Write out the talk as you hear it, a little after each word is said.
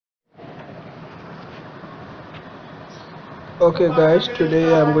Okay guys,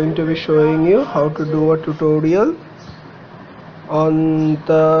 today I'm going to be showing you how to do a tutorial on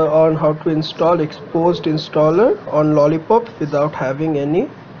how to install xposed installer on lollipop without having any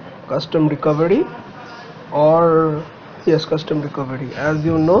custom recovery or custom recovery. As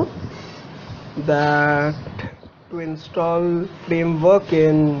you know that to install framework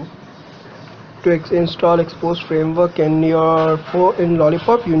install xposed framework in your in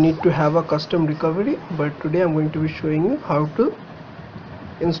lollipop, you need to have a custom recovery, but today I'm going to be showing you how to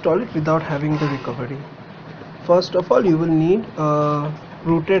install it without having the recovery. First of all, you will need a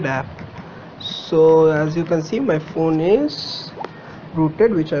rooted app. So as you can see, my phone is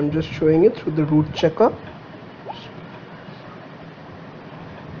rooted, which I'm just showing it through the root checker.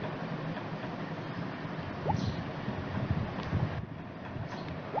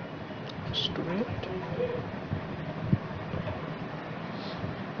 Just wait.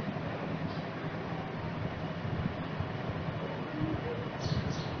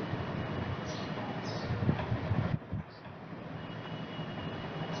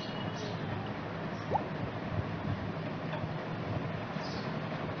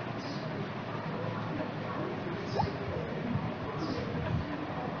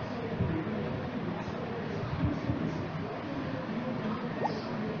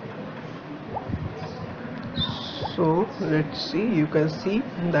 So let's see, you can see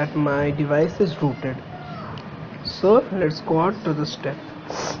that my device is rooted. So let's go on to the step.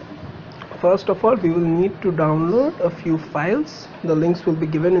 First of all, we will need to download a few files. The links will be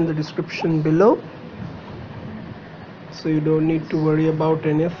given in the description below, so you don't need to worry about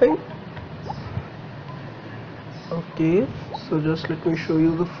anything. Okay, so just let me show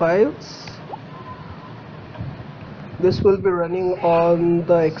you the files. This will be running on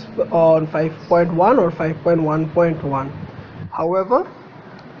the on 5.1 or 5.1.1. However,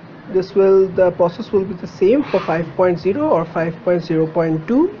 the process will be the same for 5.0 or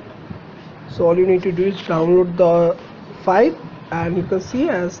 5.0.2. So all you need to do is download the file, and you can see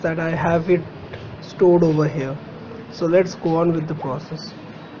as that I have it stored over here. So let's go on with the process.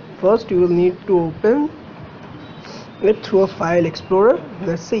 First, you will need to open it through a file explorer.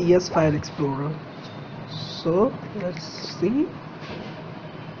 Let's say yes, file explorer. So let's see.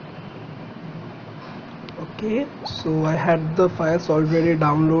 Okay, so I had the files already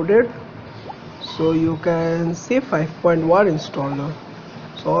downloaded, so you can see 5.1 installer.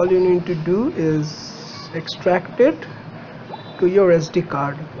 So all you need to do is extract it to your SD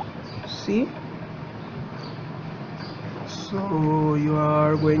card. See, so you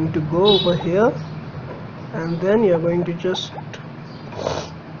are going to go over here, and then you are going to just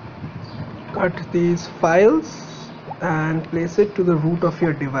cut these files and place it to the root of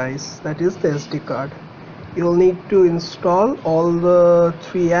your device, that is the SD card. You'll need to install all the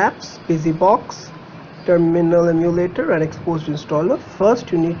three apps: BusyBox, Terminal Emulator and xposed installer.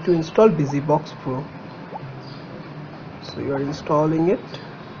 First you need to install BusyBox Pro. So you are installing it,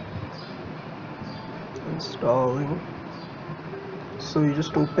 so you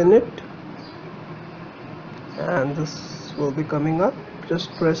just open it and this will be coming up.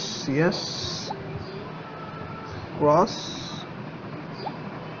 Just press yes, cross,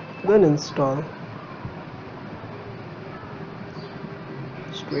 then install.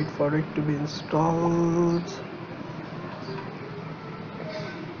 Just wait for it to be installed.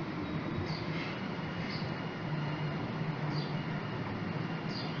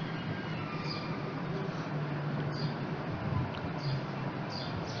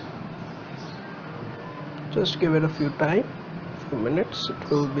 Just give it a few minutes, it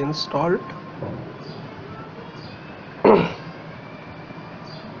will be installed.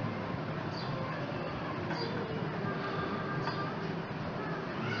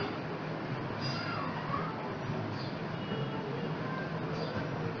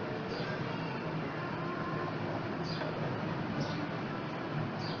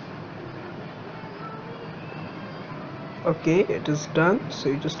 Okay, it is done, so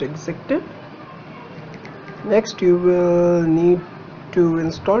you just exit it. Next you will need to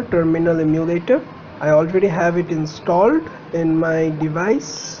install Terminal Emulator. I already have it installed in my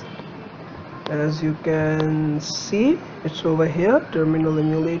device. As you can see, it's over here, Terminal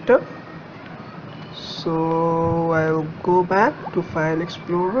Emulator. So I'll go back to File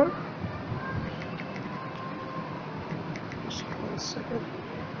Explorer. Just 1 second.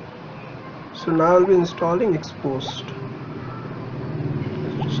 So now I'll be installing xposed.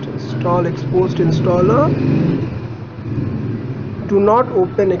 Just install xposed installer. Do not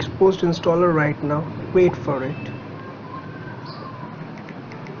open xposed installer right now, wait for it.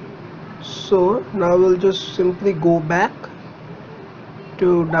 So now we'll just simply go back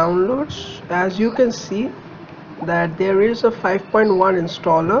to downloads. As you can see, that there is a 5.1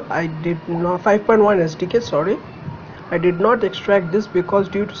 installer. I did not 5.1 SDK, sorry. I did not extract this because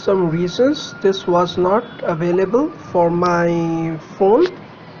due to some reasons this was not available for my phone.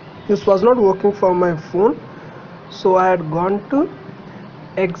 This was not working for my phone, so I had gone to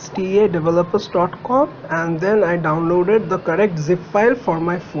xdadevelopers.com and then I downloaded the correct zip file for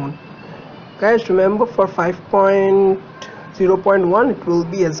my phone. Guys, remember for 5.0.1 it will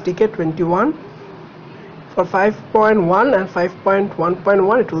be SDK21. For 5.1 and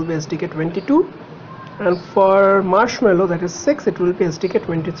 5.1.1 it will be SDK22, and for Marshmallow, that is 6, it will be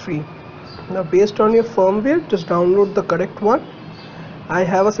SDK23. Now based on your firmware, just download the correct one. I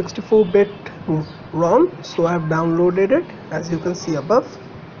have a 64-bit ROM, so I have downloaded it as you can see above.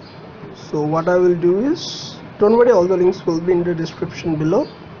 So what I will do is, don't worry, all the links will be in the description below.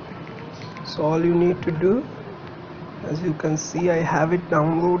 So all you need to do, as you can see, I have it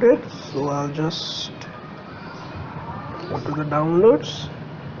downloaded, so I'll just go to the downloads,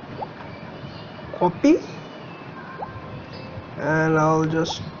 copy, and I'll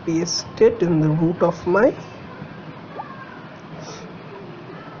just paste it in the root of my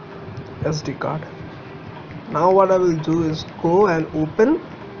SD card. Now what I will do is go and open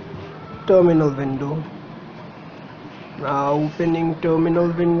terminal window. Now opening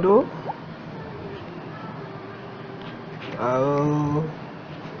terminal window, I will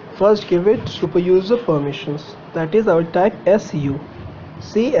first give it super user permissions. That is, I will type su,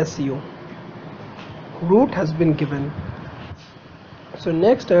 csu. Root has been given. So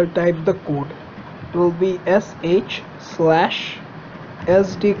next I will type the code. It will be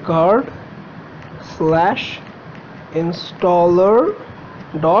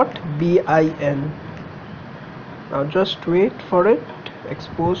sh/sdcard/installer.bin. Now just wait for it.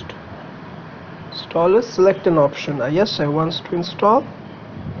 Xposed installer, select an option. Yes, I want to install,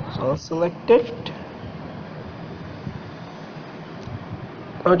 so I'll select it.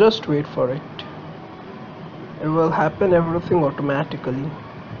 Now just wait for it. It will happen everything automatically.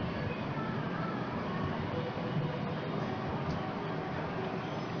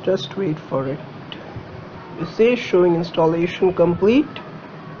 Just wait for it. You see showing installation complete,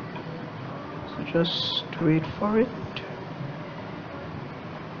 so just wait for it.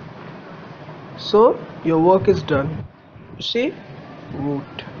 So your work is done. You see,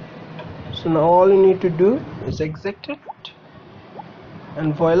 root. So now all you need to do is exit it,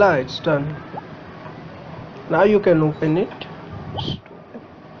 and voila, it's done. Now you can open it.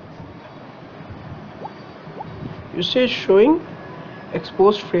 You see it's showing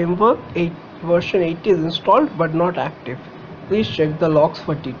Xposed framework 8 version 80 is installed but not active. Please check the logs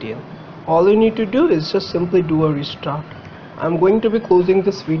for detail. All you need to do is just simply do a restart. I'm going to be closing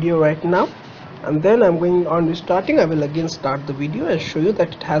this video right now, and then I'm going on restarting. I will again start the video and show you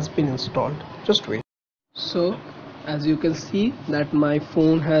that it has been installed. Just wait. So as you can see that my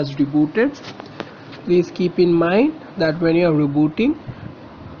phone has rebooted. Please keep in mind that when you are rebooting,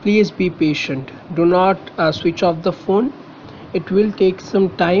 please be patient. Do not switch off the phone. It will take some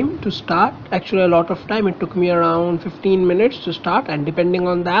time to start. Actually a lot of time. It took me around 15 minutes to start, and depending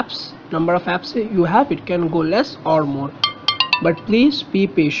on the apps, number of apps you have, it can go less or more. But please be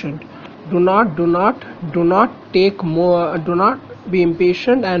patient. Do not take more. Do not be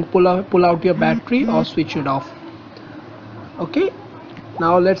impatient and pull out your battery or switch it off. Okay,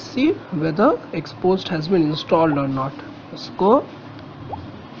 now let's see whether Xposed has been installed or not. Let's go,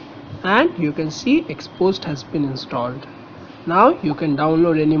 and you can see Xposed has been installed. Now you can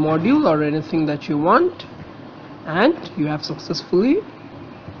download any module or anything that you want, and you have successfully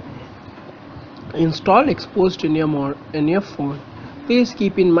installed Xposed in your phone. Please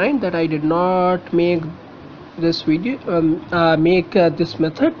keep in mind that I did not make this video this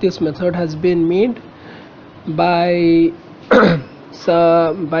method. This method has been made by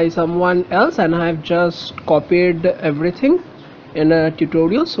by someone else, and I have just copied everything in a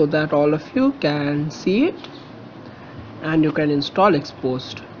tutorial so that all of you can see it and you can install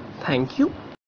Xposed. Thank you.